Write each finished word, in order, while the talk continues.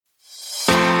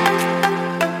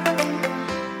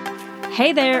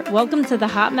Hey there, welcome to the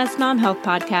Hot Mess Mom Health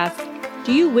Podcast.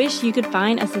 Do you wish you could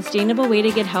find a sustainable way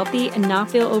to get healthy and not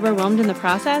feel overwhelmed in the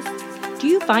process? Do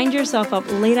you find yourself up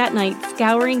late at night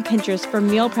scouring Pinterest for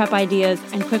meal prep ideas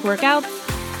and quick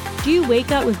workouts? Do you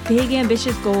wake up with big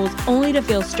ambitious goals only to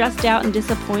feel stressed out and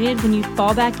disappointed when you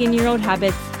fall back in your old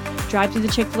habits, drive through the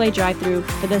Chick-fil-A drive-thru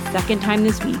for the second time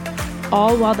this week,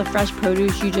 all while the fresh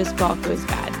produce you just bought goes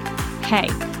bad? Hey,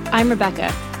 I'm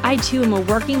Rebecca. I too am a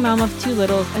working mom of two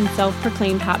littles and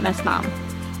self-proclaimed hot mess mom.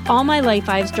 All my life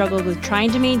I've struggled with trying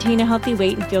to maintain a healthy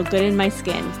weight and feel good in my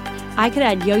skin. I could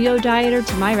add yo-yo dieter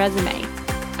to my resume.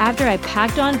 After I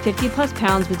packed on 50 plus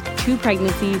pounds with 2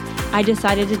 pregnancies, I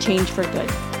decided to change for good.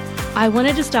 I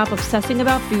wanted to stop obsessing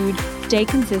about food, stay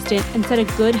consistent, and set a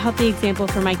good, healthy example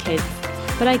for my kids.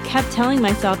 But I kept telling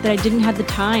myself that I didn't have the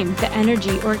time, the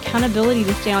energy, or accountability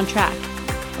to stay on track,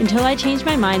 until I changed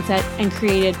my mindset and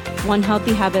created one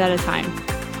healthy habit at a time.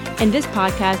 In this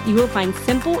podcast, you will find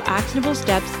simple, actionable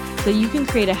steps so you can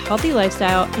create a healthy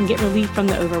lifestyle and get relief from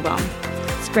the overwhelm.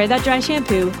 Spray that dry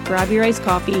shampoo, grab your iced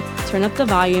coffee, turn up the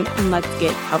volume, and let's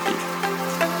get healthy.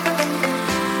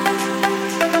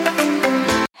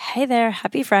 Hey there,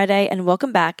 happy Friday, and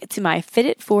welcome back to my Fit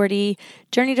at 40,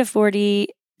 Journey to 40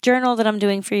 journal that I'm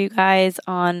doing for you guys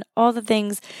on all the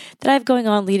things that I have going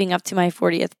on leading up to my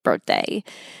 40th birthday.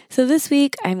 So this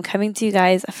week, I'm coming to you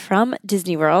guys from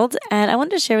Disney World, and I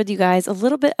wanted to share with you guys a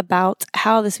little bit about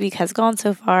how this week has gone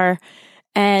so far.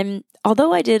 And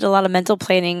although I did a lot of mental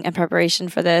planning and preparation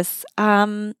for this,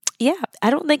 I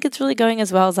don't think it's really going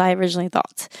as well as I originally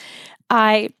thought.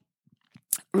 I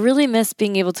really miss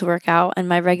being able to work out, and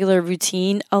my regular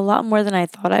routine a lot more than I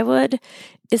thought I would.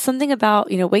 Is something about,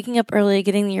 waking up early,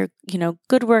 getting your,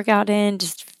 good workout in,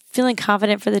 just feeling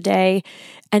confident for the day,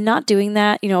 and not doing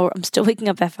that. I'm still waking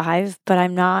up at 5, but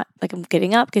I'm not, I'm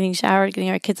getting up, getting showered, getting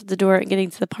our kids at the door, and getting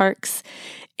to the parks.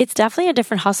 It's definitely a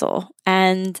different hustle,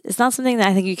 and it's not something that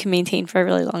I think you can maintain for a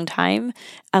really long time,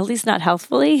 at least not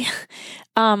healthfully.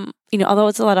 Although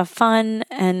it's a lot of fun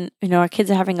and, our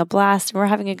kids are having a blast and we're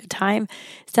having a good time,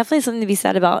 it's definitely something to be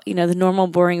said about, the normal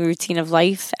boring routine of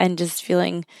life and just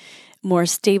feeling more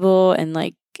stable and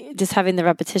just having the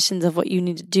repetitions of what you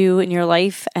need to do in your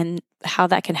life and how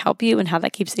that can help you and how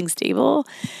that keeps things stable.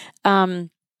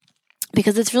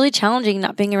 Because it's really challenging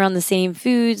not being around the same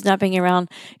foods, not being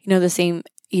around, the same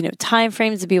time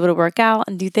frames to be able to work out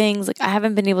and do things. I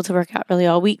haven't been able to work out really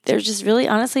all week. There's just really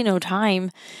honestly no time.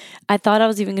 I thought I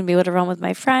was even going to be able to run with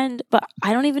my friend, but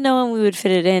I don't even know when we would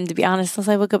fit it in, to be honest, unless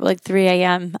I woke up at 3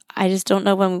 a.m. I just don't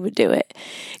know when we would do it,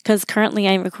 because currently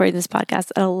I'm recording this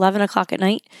podcast at 11 o'clock at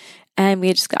night, and we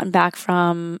had just gotten back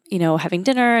from, having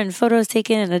dinner and photos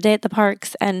taken and a day at the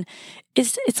parks, and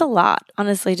it's a lot.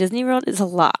 Honestly, Disney World is a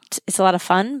lot. It's a lot of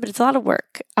fun, but it's a lot of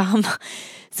work.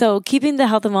 So keeping the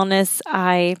health and wellness,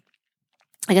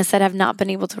 like I said, I've not been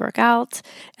able to work out.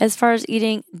 As far as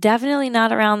eating, definitely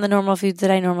not around the normal foods that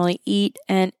I normally eat.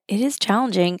 And it is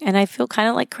challenging and I feel kind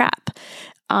of like crap.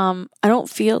 I don't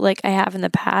feel like I have in the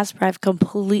past where I've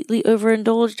completely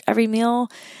overindulged every meal,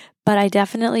 but I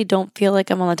definitely don't feel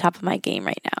like I'm on the top of my game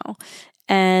right now.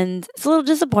 And it's a little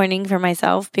disappointing for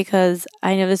myself because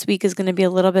I know this week is going to be a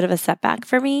little bit of a setback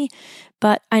for me,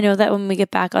 but I know that when we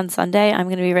get back on Sunday, I'm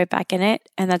going to be right back in it,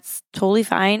 and that's totally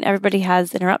fine. Everybody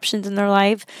has interruptions in their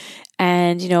life,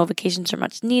 and, vacations are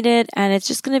much needed, and it's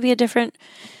just going to be a different,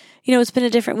 it's been a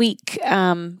different week.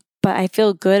 But I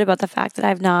feel good about the fact that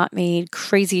I've not made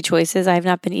crazy choices. I have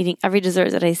not been eating every dessert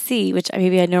that I see, which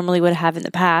maybe I normally would have in the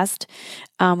past.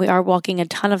 We are walking a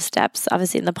ton of steps,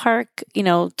 obviously in the park,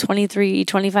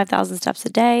 25,000 steps a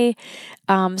day.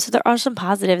 So there are some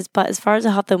positives, but as far as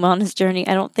a health and wellness journey,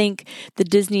 I don't think the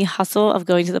Disney hustle of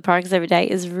going to the parks every day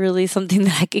is really something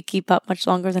that I could keep up much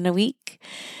longer than a week.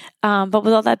 But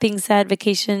with all that being said,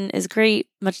 vacation is great,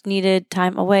 much needed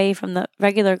time away from the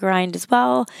regular grind as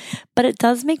well. But it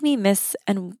does make me miss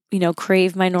and,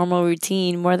 crave my normal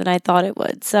routine more than I thought it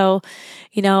would. So,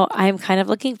 I'm kind of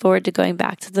looking forward to going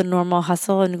back to the normal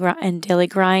hustle and daily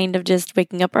grind of just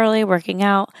waking up early, working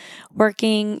out,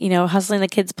 working, hustling the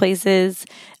kids' places,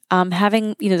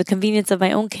 having, the convenience of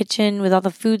my own kitchen with all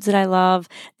the foods that I love,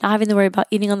 not having to worry about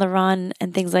eating on the run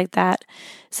and things like that.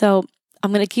 So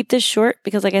I'm going to keep this short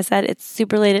because, like I said, it's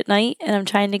super late at night and I'm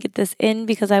trying to get this in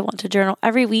because I want to journal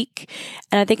every week.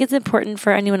 And I think it's important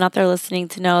for anyone out there listening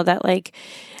to know that,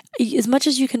 as much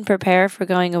as you can prepare for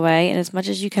going away and as much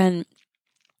as you can,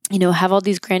 have all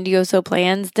these grandioso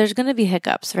plans, there's going to be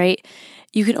hiccups, right?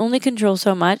 you can only control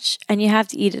so much and you have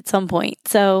to eat at some point.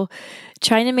 So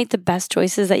trying to make the best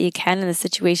choices that you can in the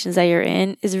situations that you're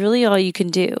in is really all you can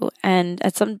do. And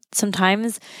at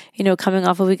sometimes, coming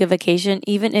off a week of vacation,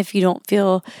 even if you don't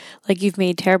feel like you've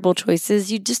made terrible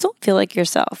choices, you just don't feel like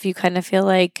yourself. You kind of feel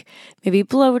like maybe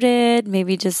bloated,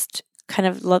 maybe just kind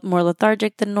of more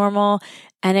lethargic than normal.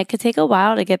 And it could take a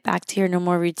while to get back to your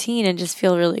normal routine and just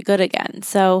feel really good again.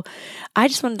 So I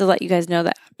just wanted to let you guys know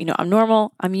that, I'm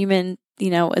normal, I'm human,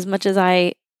 as much as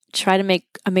I try to make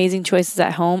amazing choices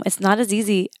at home, it's not as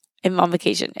easy on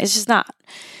vacation. It's just not.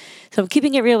 So I'm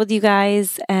keeping it real with you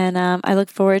guys. And I look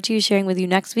forward to sharing with you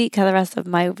next week how the rest of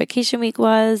my vacation week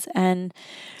was and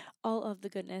all of the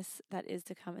goodness that is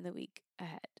to come in the week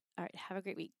ahead. All right. Have a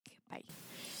great week. Bye.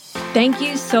 Thank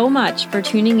you so much for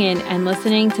tuning in and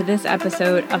listening to this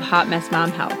episode of Hot Mess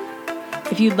Mom Health.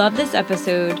 If you love this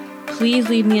episode, please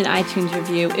leave me an iTunes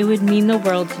review. It would mean the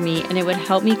world to me, and it would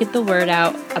help me get the word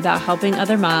out about helping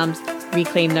other moms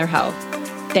reclaim their health.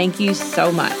 Thank you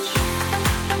so much.